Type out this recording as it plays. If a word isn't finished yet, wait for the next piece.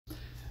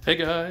Hey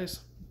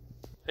guys.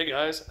 Hey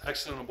guys,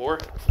 accidental bore.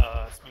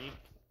 It's me,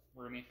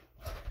 Rumi.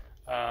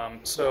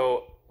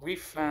 So we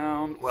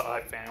found, well,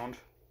 I found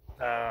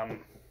um,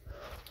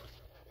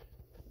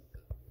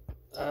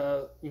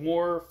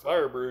 more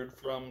fire brewed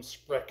from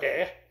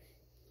Sprecher,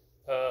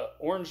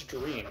 Orange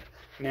Dream.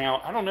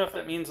 Now, I don't know if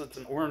that means it's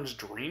an orange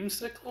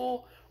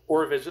dreamsicle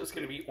or if it's just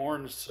going to be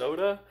orange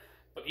soda,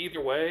 but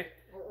either way,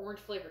 Or orange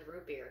flavored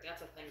root beer.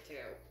 That's a thing too.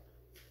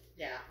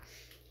 Yeah.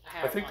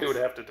 I think they would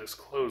have to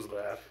disclose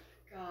that.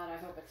 God, I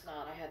hope it's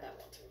not. I had that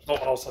once. Oh,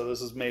 also,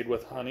 this is made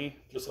with honey,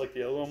 just like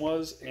the other one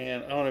was.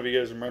 And I don't know if you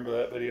guys remember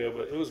that video,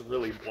 but it was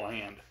really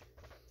bland.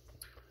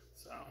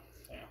 So,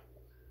 yeah.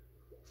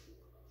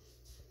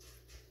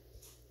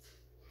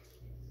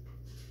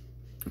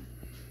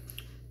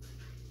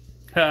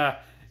 Ha!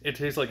 It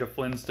tastes like a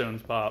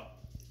Flintstones pop.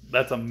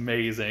 That's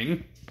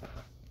amazing.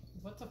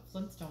 What's a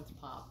Flintstones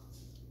pop?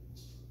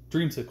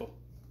 Dreamsicle.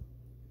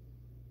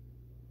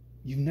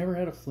 You've never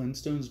had a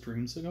Flintstones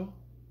dreamsicle?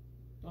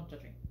 Don't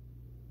touch me.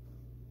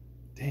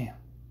 Damn.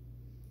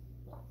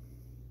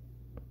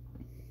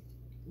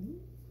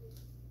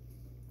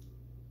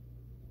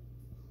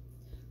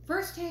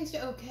 First taste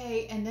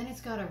okay, and then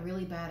it's got a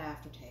really bad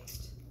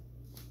aftertaste.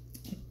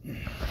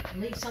 It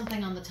leaves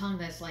something on the tongue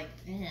that's like,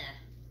 eh.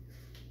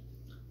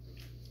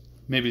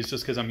 Maybe it's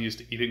just because I'm used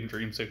to eating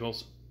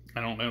dreamsicles.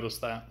 I don't notice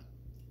that.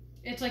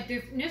 It's like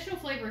the initial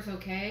flavor is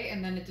okay,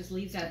 and then it just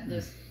leaves that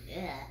this.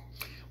 Eh.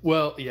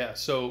 Well, yeah,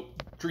 so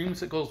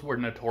dreamsicles were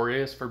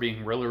notorious for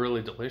being really,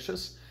 really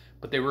delicious,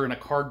 but they were in a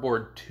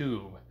cardboard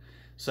tube.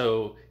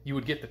 So you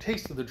would get the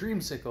taste of the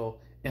dreamsicle,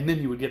 and then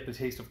you would get the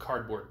taste of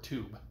cardboard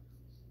tube.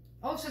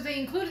 Oh, so they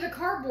included the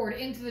cardboard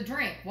into the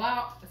drink.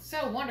 Wow, it's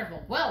so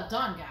wonderful. Well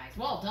done, guys.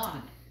 Well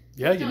done.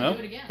 Yeah, Please don't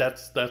do it again.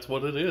 that's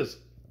what it is.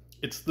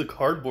 It's the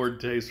cardboard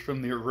taste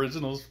from the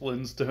original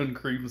Flintstone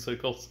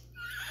creamsicles.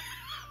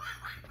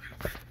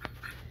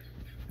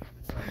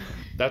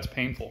 That's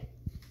painful.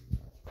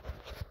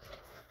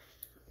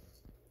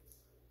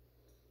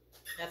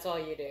 That's all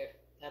you do.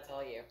 That's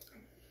all you.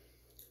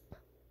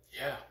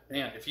 Yeah,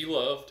 man, if you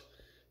loved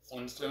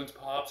Flintstones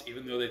Pops,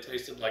 even though they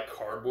tasted like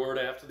cardboard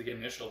after the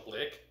initial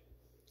lick,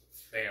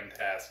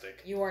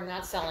 fantastic. You are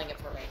not selling it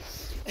for me.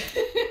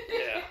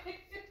 Yeah,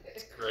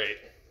 it's great.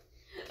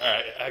 All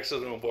right,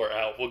 accidental bore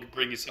out. We'll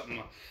bring you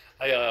something.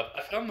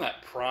 I found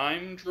that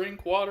Prime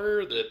drink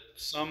water that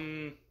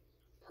some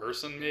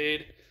person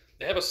made.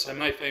 They have a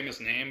semi-famous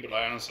name, but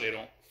I honestly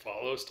don't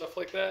follow stuff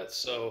like that,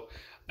 so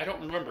I don't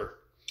remember.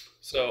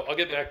 So I'll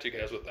get back to you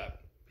guys with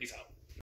that. Peace out.